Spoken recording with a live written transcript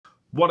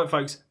What up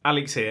folks,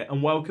 Alex here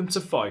and welcome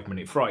to 5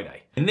 Minute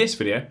Friday. In this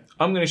video,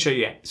 I'm going to show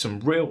you some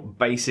real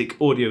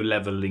basic audio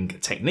leveling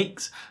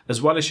techniques,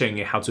 as well as showing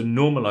you how to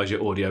normalize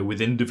your audio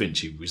within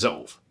Davinci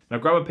Resolve. Now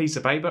grab a piece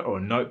of paper or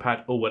a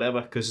notepad or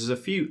whatever, because there's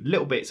a few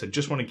little bits I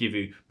just want to give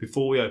you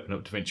before we open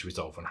up Davinci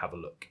Resolve and have a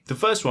look. The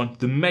first one,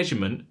 the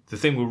measurement, the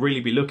thing we'll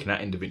really be looking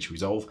at in Davinci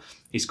Resolve,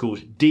 is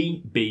called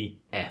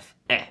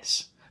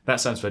dBFS. That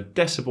stands for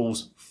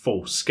decibels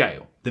full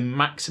scale. The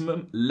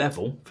maximum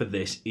level for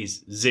this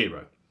is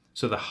 0.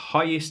 So the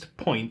highest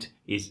point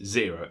is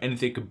 0.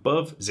 Anything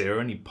above 0,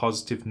 any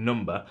positive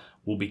number,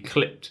 will be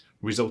clipped,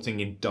 resulting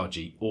in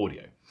dodgy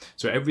audio.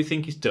 So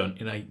everything is done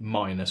in a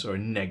minus or a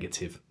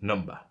negative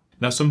number.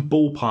 Now some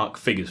ballpark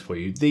figures for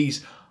you.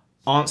 These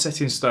aren't set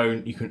in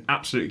stone, you can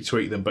absolutely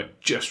tweak them, but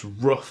just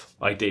rough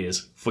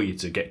ideas for you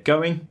to get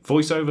going.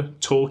 Voiceover,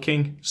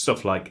 talking,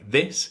 stuff like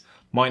this,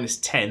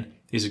 -10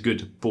 is a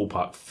good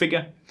ballpark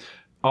figure.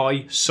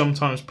 I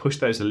sometimes push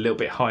those a little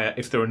bit higher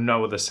if there are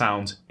no other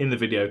sounds in the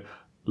video,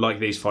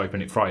 like these 5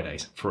 Minute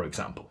Fridays, for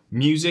example.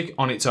 Music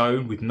on its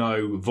own with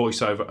no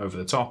voiceover over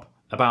the top,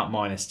 about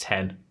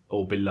 -10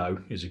 or below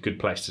is a good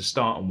place to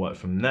start and work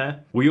from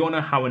there. We all know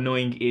how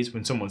annoying it is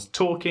when someone's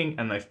talking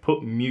and they've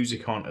put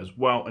music on as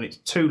well and it's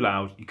too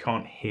loud, you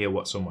can't hear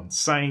what someone's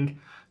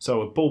saying.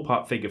 So a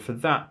ballpark figure for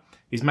that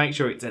is make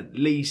sure it's at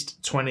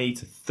least 20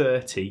 to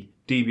 30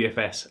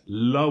 dBFS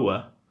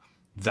lower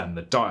than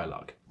the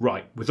dialogue.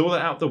 Right, with all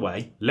that out of the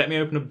way, let me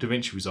open up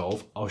Davinci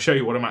Resolve. I'll show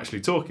you what I'm actually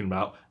talking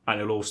about and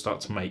it'll all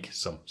start to make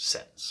some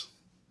sense.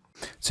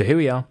 So here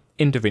we are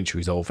in Davinci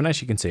Resolve, and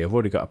as you can see, I've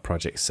already got a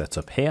project set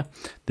up here.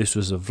 This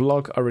was a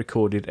vlog I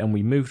recorded and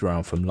we moved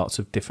around from lots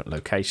of different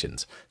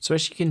locations. So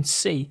as you can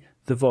see,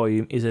 the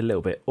volume is a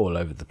little bit all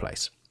over the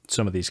place.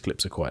 Some of these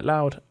clips are quite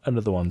loud and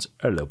other ones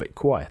are a little bit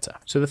quieter.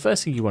 So the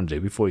first thing you want to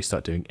do before you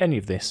start doing any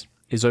of this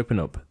is open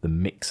up the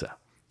mixer.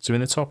 So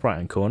in the top right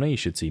hand corner, you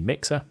should see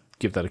mixer.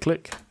 Give that a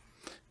click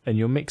and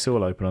your mixer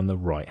will open on the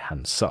right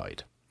hand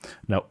side.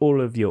 Now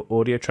all of your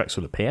audio tracks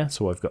will appear.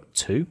 So I've got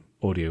two,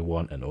 audio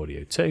 1 and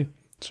audio 2.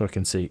 So I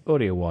can see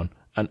audio 1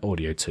 and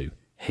audio 2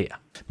 here.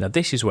 Now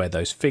this is where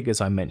those figures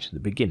I mentioned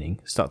at the beginning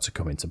start to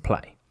come into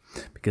play,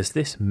 because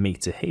this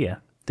meter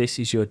here, this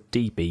is your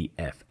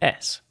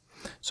dBFS.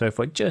 So if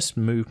I just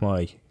move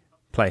my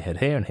playhead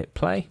here and hit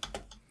play,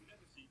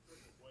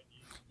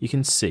 you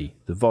can see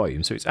the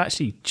volume. So it's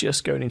actually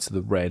just going into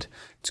the red.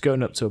 It's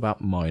going up to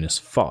about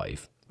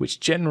 -5, which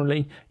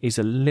generally is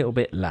a little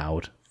bit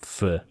loud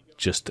for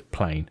just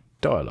plain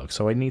dialogue.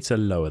 So I need to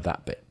lower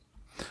that bit.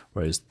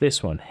 Whereas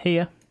this one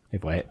here,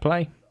 if I hit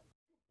play,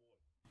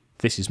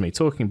 this is me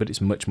talking, but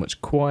it's much,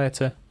 much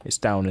quieter. It's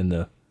down in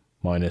the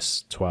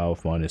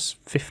 -12,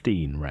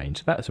 -15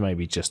 range. That's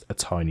maybe just a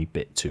tiny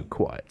bit too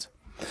quiet.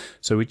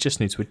 So we just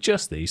need to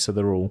adjust these so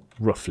they're all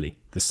roughly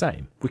the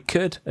same. We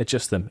could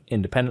adjust them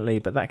independently,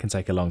 but that can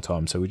take a long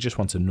time. So we just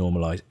want to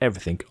normalize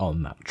everything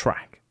on that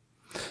track.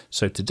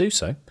 So to do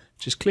so,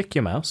 just click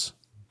your mouse,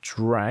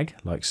 drag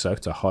like so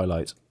to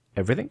highlight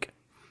everything,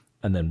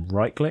 and then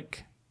right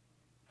click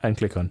and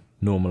click on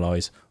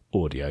Normalize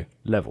Audio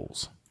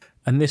Levels.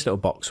 And this little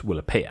box will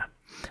appear.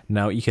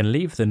 Now you can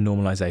leave the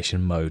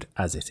normalization mode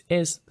as it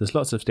is. There's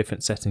lots of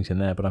different settings in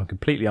there, but I'm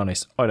completely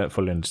honest, I don't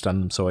fully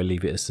understand them, so I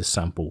leave it as the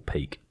sample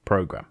peak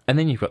program. And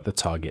then you've got the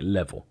target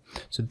level.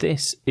 So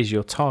this is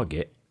your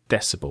target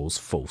decibels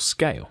full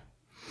scale.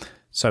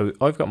 So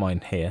I've got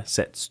mine here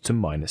set to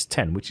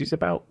 -10, which is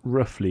about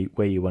roughly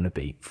where you want to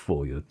be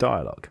for your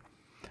dialogue.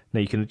 Now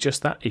you can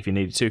adjust that if you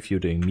needed to, if you're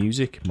doing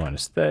music,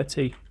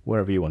 -30,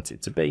 wherever you want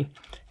it to be.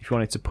 If you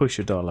wanted to push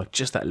your dialogue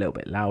just that little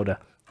bit louder,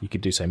 you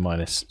could do say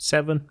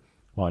 -7,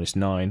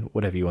 -9,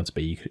 whatever you want to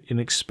be. You can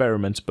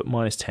experiment, but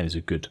 -10 is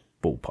a good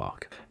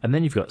ballpark. And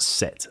then you've got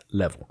set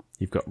level.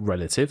 You've got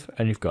relative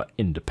and you've got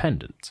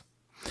independent.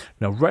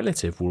 Now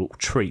relative will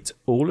treat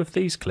all of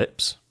these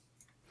clips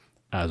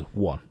as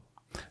 1.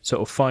 So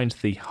it'll find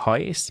the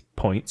highest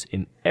point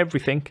in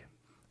everything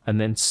and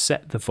then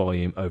set the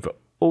volume over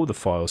all the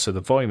files so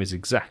the volume is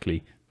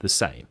exactly the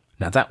same.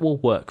 Now that will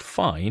work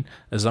fine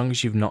as long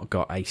as you've not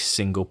got a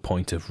single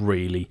point of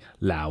really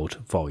loud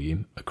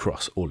volume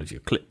across all of your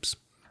clips.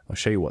 I'll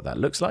show you what that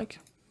looks like.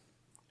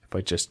 If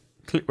I just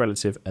click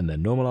relative and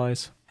then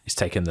normalize, it's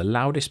taken the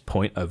loudest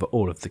point over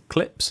all of the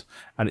clips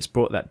and it's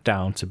brought that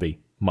down to be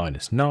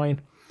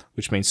 -9,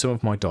 which means some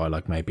of my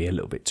dialogue may be a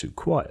little bit too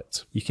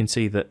quiet. You can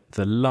see that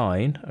the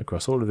line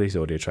across all of these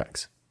audio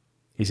tracks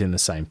is in the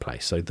same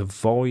place. So the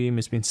volume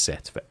has been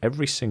set for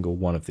every single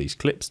one of these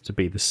clips to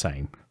be the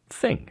same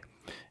thing.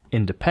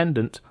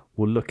 Independent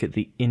will look at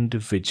the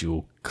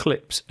individual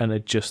clips and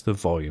adjust the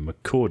volume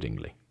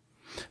accordingly.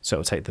 So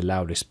it'll take the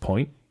loudest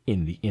point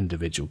in the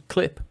individual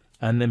clip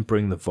and then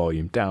bring the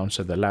volume down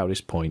so the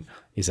loudest point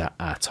is at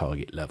our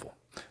target level.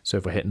 So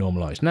if I hit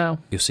normalize now,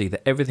 you'll see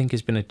that everything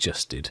has been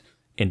adjusted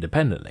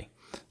independently.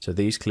 So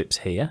these clips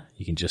here,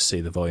 you can just see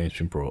the volume's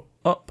been brought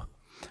up.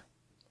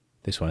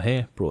 This one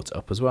here brought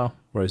up as well,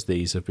 whereas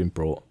these have been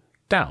brought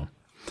down.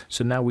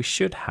 So now we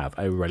should have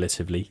a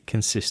relatively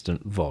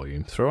consistent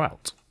volume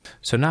throughout.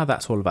 So now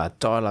that's all of our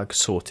dialogue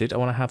sorted, I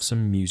want to have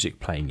some music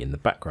playing in the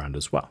background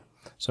as well.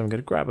 So I'm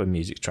going to grab a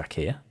music track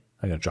here.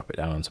 I'm going to drop it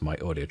down onto my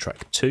audio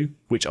track 2,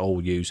 which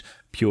I'll use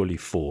purely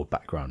for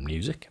background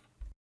music.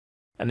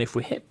 And if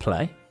we hit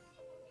play,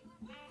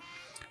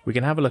 we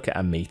can have a look at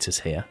our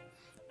meters here.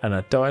 And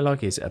our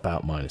dialogue is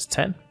about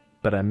 -10,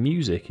 but our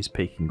music is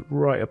peaking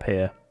right up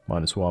here,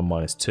 -1,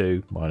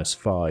 -2,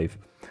 -5.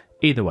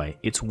 Either way,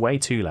 it's way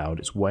too loud,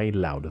 it's way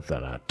louder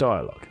than our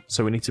dialogue,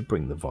 so we need to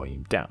bring the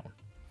volume down.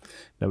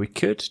 Now we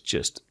could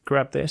just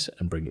grab this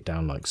and bring it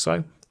down like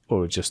so,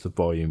 or adjust the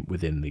volume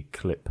within the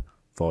clip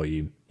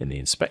volume in the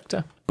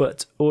inspector,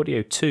 but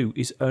Audio 2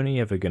 is only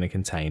ever going to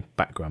contain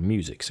background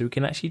music, so we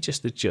can actually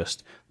just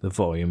adjust the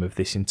volume of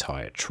this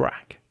entire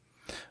track.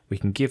 We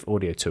can give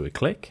Audio 2 a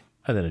click,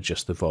 and then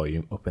adjust the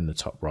volume up in the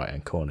top right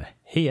hand corner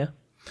here,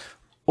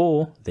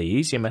 or the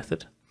easier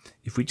method,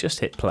 if we just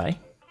hit play,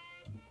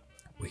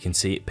 we can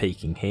see it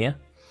peaking here.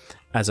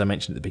 As I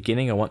mentioned at the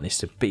beginning, I want this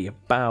to be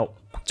about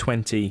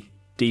 20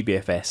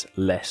 dBFS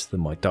less than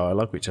my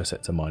dialogue, which I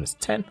set to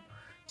 -10.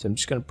 So I'm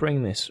just going to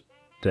bring this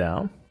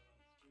down.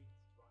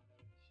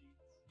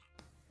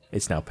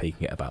 It's now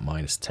peaking at about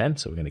 -10,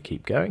 so we're going to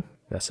keep going.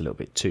 That's a little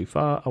bit too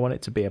far. I want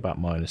it to be about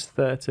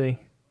 -30.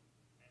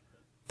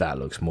 That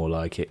looks more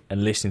like it.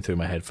 And listening through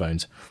my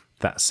headphones,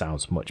 that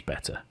sounds much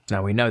better.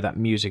 Now we know that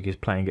music is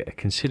playing at a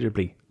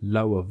considerably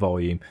lower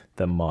volume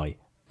than my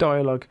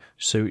dialogue,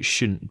 so it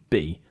shouldn't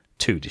be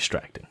too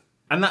distracting.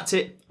 And that's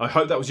it. I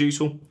hope that was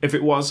useful. If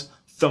it was,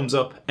 thumbs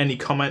up. Any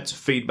comments,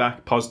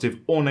 feedback, positive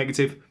or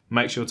negative,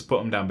 make sure to put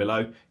them down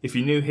below. If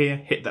you're new here,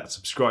 hit that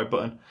subscribe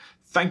button.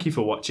 Thank you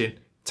for watching.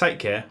 Take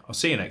care. I'll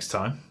see you next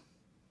time.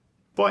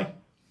 Bye.